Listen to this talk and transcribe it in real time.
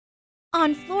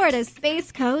On Florida's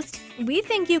Space Coast, we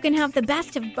think you can have the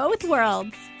best of both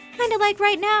worlds. Kind of like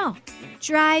right now.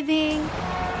 Driving,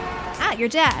 at your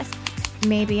desk,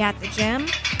 maybe at the gym,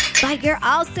 but you're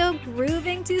also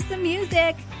grooving to some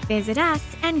music. Visit us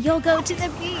and you'll go to the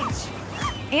beach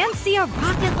and see a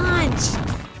rocket launch.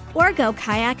 Or go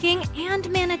kayaking and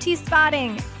manatee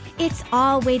spotting. It's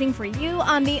all waiting for you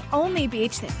on the only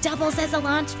beach that doubles as a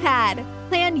launch pad.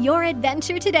 Plan your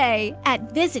adventure today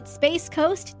at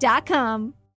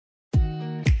visitspacecoast.com.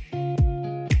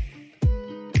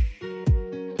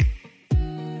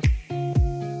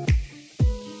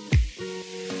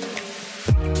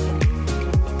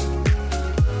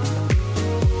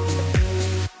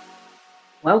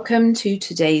 Welcome to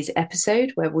today's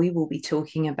episode where we will be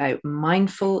talking about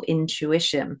mindful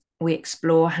intuition. We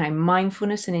explore how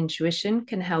mindfulness and intuition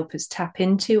can help us tap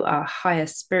into our higher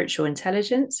spiritual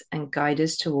intelligence and guide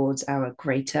us towards our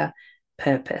greater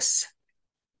purpose.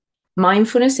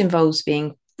 Mindfulness involves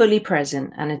being fully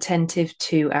present and attentive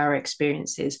to our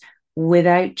experiences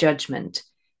without judgment.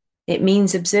 It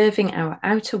means observing our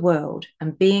outer world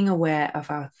and being aware of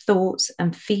our thoughts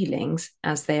and feelings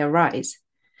as they arise.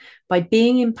 By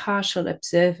being impartial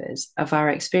observers of our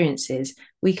experiences,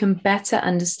 we can better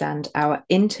understand our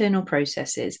internal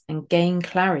processes and gain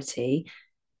clarity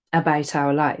about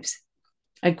our lives.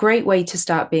 A great way to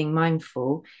start being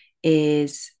mindful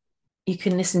is you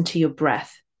can listen to your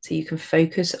breath. So you can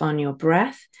focus on your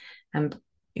breath and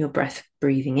your breath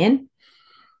breathing in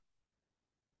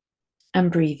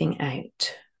and breathing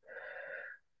out.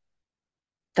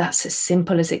 That's as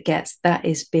simple as it gets. That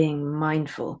is being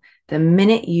mindful. The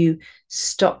minute you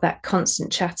stop that constant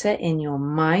chatter in your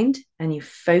mind and you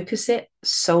focus it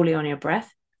solely on your breath,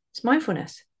 it's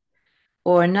mindfulness.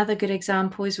 Or another good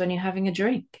example is when you're having a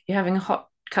drink. You're having a hot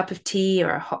cup of tea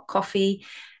or a hot coffee.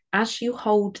 As you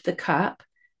hold the cup,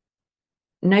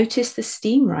 notice the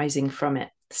steam rising from it.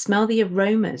 Smell the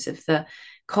aromas of the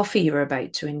coffee you're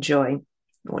about to enjoy.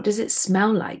 What does it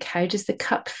smell like? How does the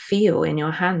cup feel in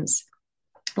your hands?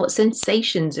 What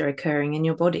sensations are occurring in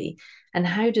your body? And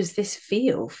how does this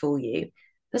feel for you?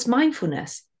 That's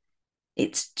mindfulness.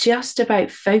 It's just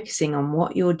about focusing on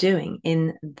what you're doing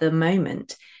in the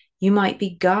moment. You might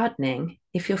be gardening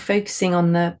if you're focusing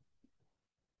on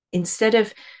instead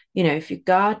of, if you're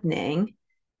gardening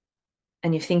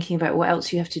and you're thinking about what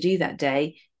else you have to do that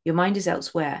day, your mind is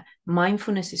elsewhere.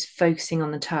 Mindfulness is focusing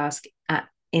on the task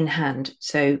in hand.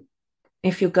 So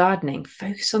if you're gardening,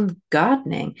 focus on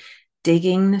gardening.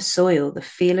 Digging the soil, the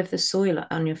feel of the soil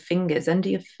on your fingers, under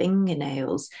your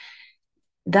fingernails.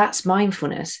 That's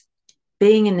mindfulness.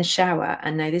 Being in the shower,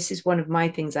 and now this is one of my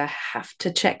things I have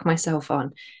to check myself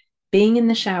on. Being in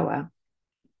the shower,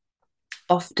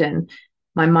 often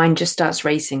my mind just starts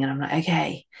racing and I'm like,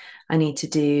 okay, I need to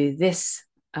do this.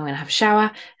 I'm going to have a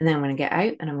shower and then I'm going to get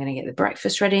out and I'm going to get the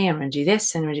breakfast ready. I'm going to do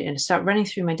this and I'm going to start running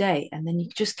through my day. And then you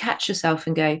just catch yourself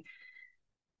and go,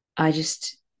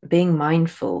 being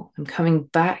mindful. I'm coming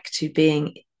back to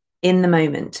being in the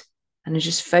moment, and I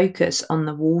just focus on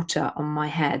the water on my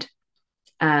head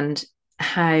and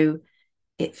how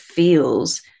it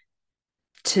feels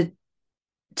to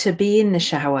be in the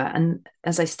shower. And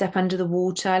as I step under the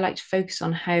water, I like to focus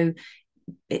on how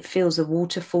it feels, the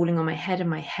water falling on my head and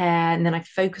my hair. And then I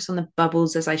focus on the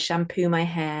bubbles as I shampoo my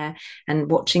hair and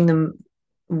watching them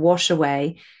wash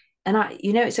away. And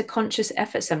it's a conscious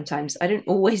effort sometimes. I don't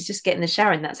always just get in the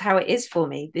shower, and that's how it is for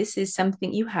me. This is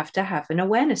something you have to have an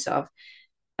awareness of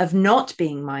not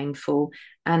being mindful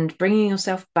and bringing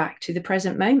yourself back to the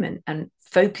present moment and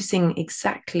focusing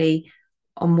exactly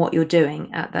on what you're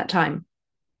doing at that time.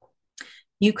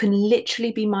 You can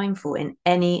literally be mindful in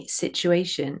any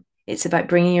situation. It's about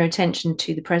bringing your attention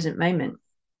to the present moment,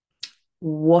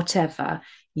 whatever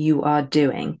you are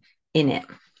doing in it.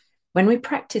 When we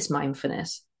practice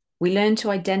mindfulness, we learn to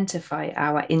identify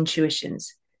our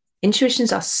intuitions.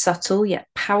 Intuitions are subtle yet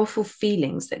powerful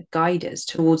feelings that guide us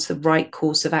towards the right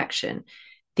course of action.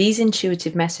 These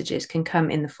intuitive messages can come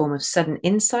in the form of sudden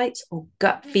insights or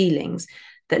gut feelings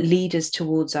that lead us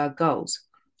towards our goals.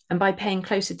 And by paying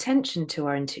close attention to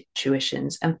our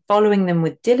intuitions and following them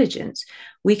with diligence,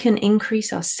 we can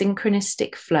increase our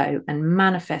synchronistic flow and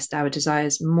manifest our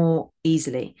desires more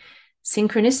easily.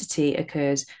 Synchronicity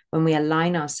occurs when we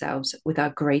align ourselves with our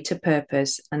greater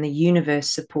purpose and the universe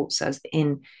supports us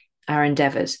in our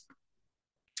endeavors.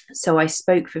 So I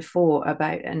spoke before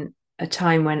about a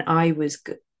time when I was,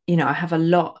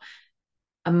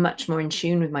 I'm much more in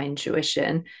tune with my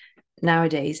intuition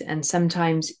nowadays. And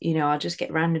sometimes, I'll just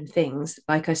get random things,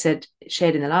 like I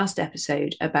shared in the last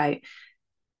episode about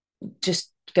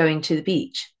just going to the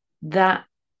beach. That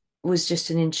was just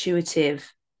an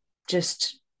intuitive,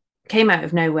 just came out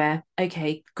of nowhere.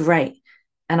 Okay, great.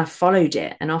 And I followed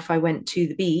it, and off I went to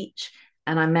the beach,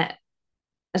 and I met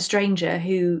a stranger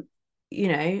who,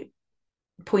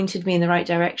 pointed me in the right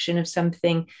direction of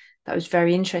something that I was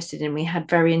very interested in. We had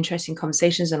very interesting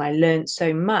conversations, and I learned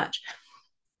so much.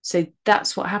 So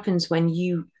that's what happens when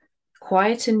you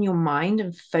quieten your mind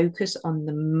and focus on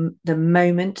the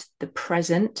moment, the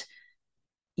present.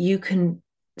 You can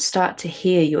start to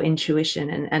hear your intuition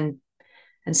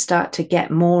and start to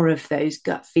get more of those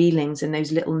gut feelings and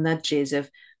those little nudges of,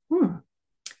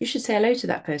 you should say hello to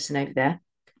that person over there.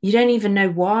 You don't even know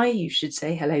why you should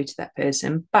say hello to that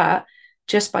person, but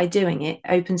just by doing it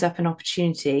opens up an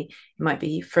opportunity. It might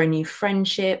be for a new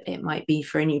friendship. It might be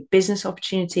for a new business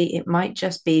opportunity. It might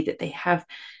just be that they have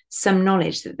some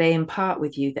knowledge that they impart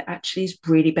with you that actually is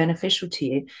really beneficial to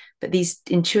you. But these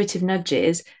intuitive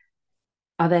nudges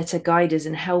are there to guide us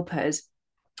and help us.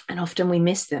 And often we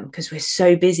miss them because we're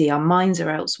so busy. Our minds are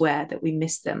elsewhere that we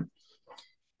miss them.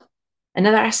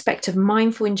 Another aspect of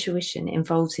mindful intuition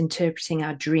involves interpreting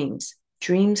our dreams.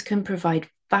 Dreams can provide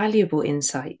valuable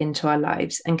insight into our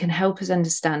lives and can help us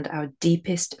understand our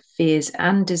deepest fears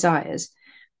and desires.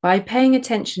 By paying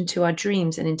attention to our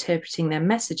dreams and interpreting their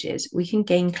messages, we can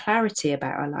gain clarity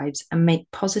about our lives and make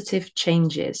positive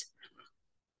changes.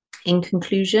 In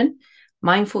conclusion,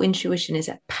 mindful intuition is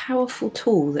a powerful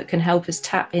tool that can help us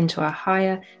tap into our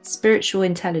higher spiritual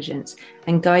intelligence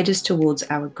and guide us towards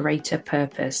our greater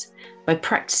purpose. By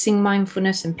practicing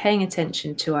mindfulness and paying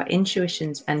attention to our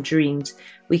intuitions and dreams,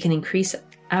 we can increase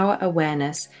our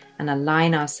awareness and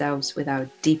align ourselves with our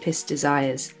deepest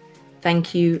desires.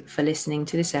 Thank you for listening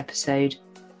to this episode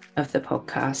of the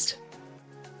podcast.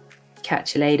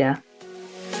 Catch you later.